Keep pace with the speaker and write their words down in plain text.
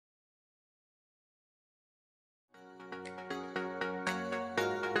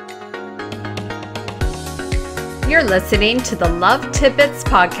You're listening to the Love Tidbits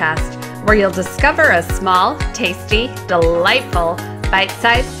Podcast, where you'll discover a small, tasty, delightful,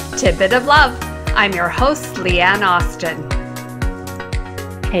 bite-sized tidbit of love. I'm your host, LeAnn Austin.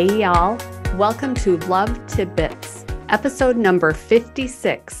 Hey, y'all. Welcome to Love Tidbits, episode number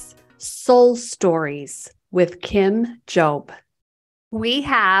 56, Soul Stories with Kim Job. We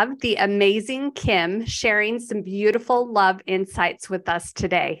have the amazing Kim sharing some beautiful love insights with us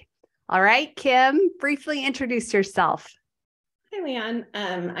today. All right, Kim, briefly introduce yourself. Hi, LeAnn.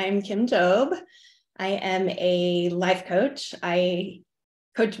 I'm Kim Job. I am a life coach. I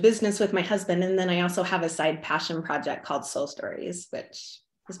coach business with my husband, and then I also have a side passion project called Soul Stories, which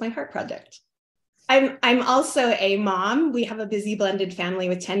is my heart project. I'm also a mom. We have a busy blended family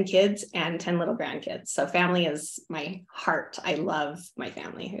with 10 kids and 10 little grandkids. So family is my heart. I love my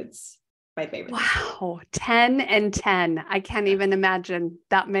family. It's my favorite. Wow, 10 and 10. I can't even imagine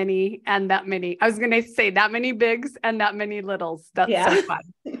that many and that many. I was going to say that many bigs and that many littles. That's so fun.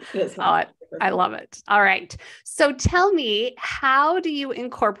 It is fun. I love it. All right. So tell me, how do you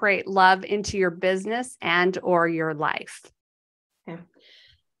incorporate love into your business and or your life? Yeah.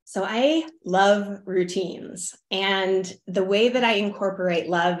 So I love routines, and the way that I incorporate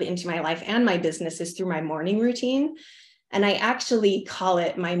love into my life and my business is through my morning routine. And I actually call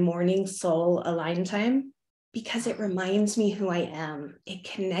it my morning soul align time because it reminds me who I am. It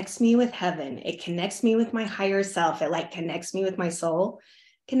connects me with heaven. It connects me with my higher self. It connects me with my soul,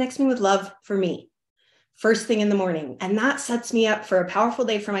 connects me with love for me first thing in the morning. And that sets me up for a powerful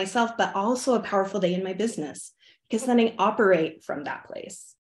day for myself, but also a powerful day in my business because then I operate from that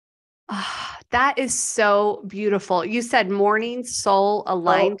place. Oh, that is so beautiful. You said morning soul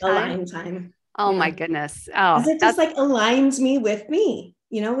align time. Oh, yeah. My goodness. Oh, it just aligns me, with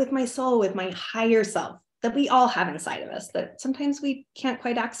my soul, with my higher self that we all have inside of us that sometimes we can't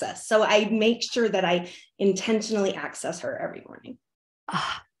quite access. So I make sure that I intentionally access her every morning.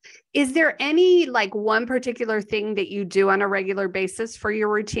 Is there any one particular thing that you do on a regular basis for your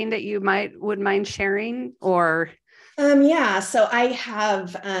routine that you would mind sharing or? So I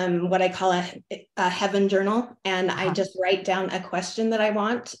have what I call a heaven journal, and I just write down a question that I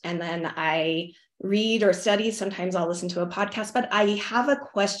want, and then I read or study. Sometimes I'll listen to a podcast, but I have a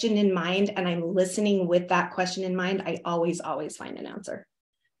question in mind, and I'm listening with that question in mind. I always find an answer.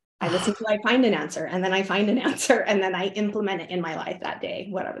 I listen till I find an answer, and then I find an answer, and then I implement it in my life that day,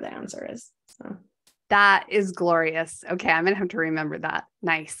 whatever the answer is. So. That is glorious. Okay, I'm going to have to remember that.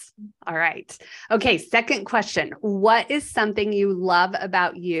 Nice. All right. Okay, second question. What is something you love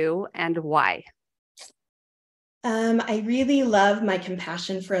about you and why? I really love my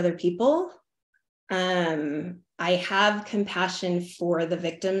compassion for other people. I have compassion for the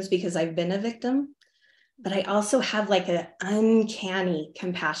victims because I've been a victim, but I also have an uncanny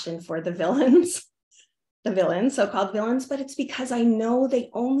compassion for the villains. The villains, so-called villains, but it's because I know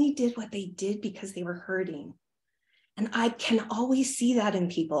they only did what they did because they were hurting. And I can always see that in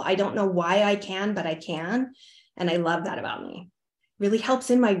people. I don't know why I can, but I can. And I love that about me. It really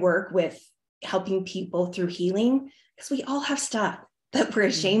helps in my work with helping people through healing because we all have stuff that we're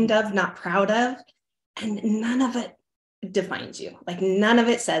ashamed of, not proud of, and none of it defines you. None of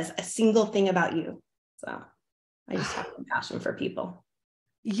it says a single thing about you. So I just have compassion for people.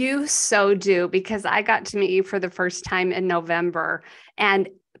 You so do, because I got to meet you for the first time in November, and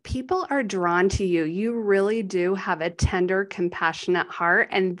people are drawn to you. You really do have a tender, compassionate heart.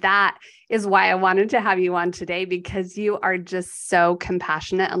 And that is why I wanted to have you on today, because you are just so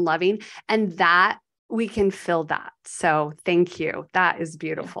compassionate and loving, and that we can feel that. So thank you. That is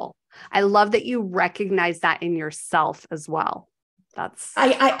beautiful. I love that you recognize that in yourself as well.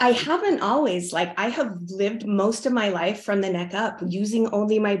 I haven't always, I have lived most of my life from the neck up using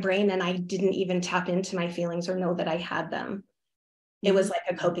only my brain, and I didn't even tap into my feelings or know that I had them. It was like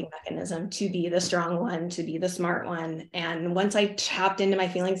a coping mechanism to be the strong one, to be the smart one. And once I tapped into my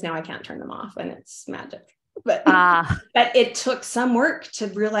feelings, now I can't turn them off, and it's magic. But it took some work to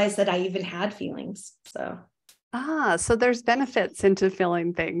realize that I even had feelings. So there's benefits into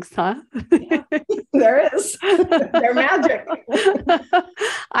feeling things, huh? Yeah, there is. They're magic.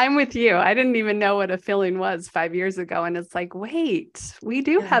 I'm with you. I didn't even know what a feeling was 5 years ago. And it's wait, we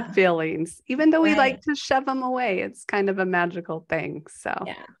do have feelings, even though we like to shove them away. It's kind of a magical thing. So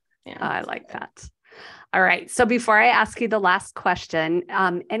I like that. All right. So before I ask you the last question,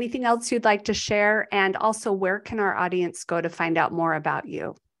 anything else you'd like to share? And also, where can our audience go to find out more about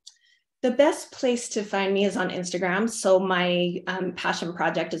you? The best place to find me is on Instagram. So my passion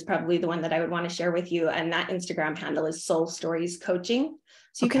project is probably the one that I would want to share with you. And that Instagram handle is Soul Stories Coaching.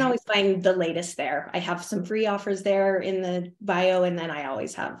 So you can always find the latest there. I have some free offers there in the bio, and then I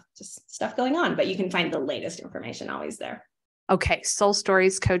always have just stuff going on, but you can find the latest information always there. Okay. Soul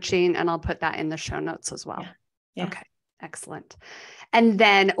Stories Coaching, and I'll put that in the show notes as well. Yeah. Okay. Excellent. And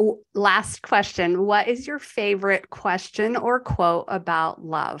then last question, what is your favorite question or quote about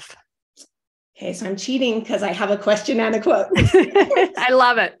love? Okay, so I'm cheating because I have a question and a quote. I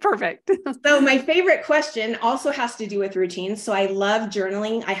love it. Perfect. So my favorite question also has to do with routines. So I love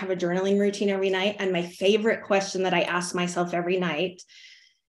journaling. I have a journaling routine every night. And my favorite question that I ask myself every night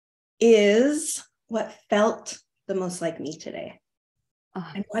is, what felt the most like me today?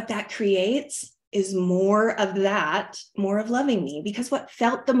 And what that creates is more of that, more of loving me, because what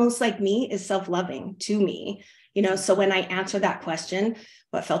felt the most like me is self-loving to me. So when I answer that question,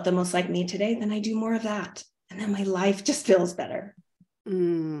 what felt the most like me today, then I do more of that. And then my life just feels better.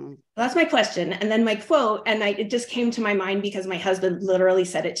 That's my question. And then my quote, and it just came to my mind because my husband literally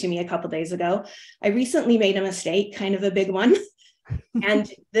said it to me a couple of days ago. I recently made a mistake, kind of a big one. And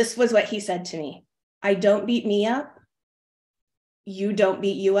this was what he said to me. I don't beat me up. You don't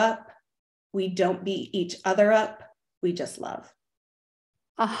beat you up. We don't beat each other up. We just love.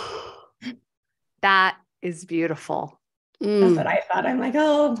 Oh, that is beautiful. That's what I thought. I'm like,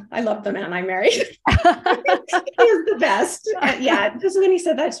 oh, I love the man I married. He is the best. Yeah. Just when he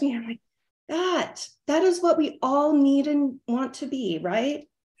said that to me, I'm like, that is what we all need and want to be, right?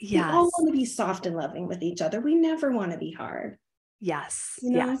 Yes. We all want to be soft and loving with each other. We never want to be hard. Yes.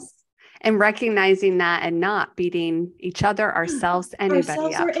 Yes. And recognizing that and not beating each other, ourselves,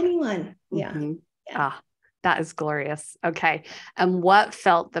 anybody up. Or anyone. Yeah. Mm-hmm. Yeah. That is glorious. Okay. And what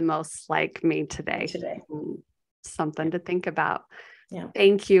felt the most like me today? Something to think about. Yeah.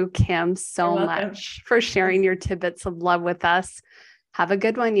 Thank you, Kim, so much for sharing your tidbits of love with us. Have a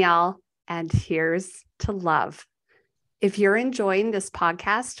good one, y'all. And here's to love. If you're enjoying this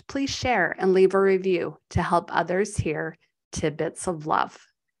podcast, please share and leave a review to help others hear tidbits of love.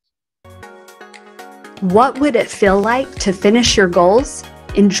 What would it feel like to finish your goals,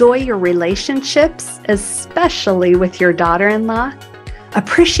 enjoy your relationships, especially with your daughter-in-law,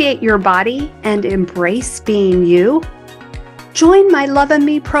 appreciate your body, and embrace being you? Join my Love and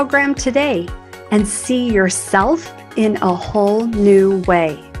Me program today and see yourself in a whole new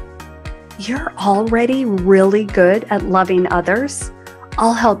way. You're already really good at loving others.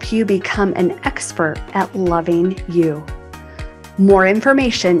 I'll help you become an expert at loving you. More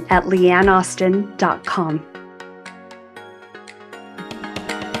information at LeAnnAustin.com.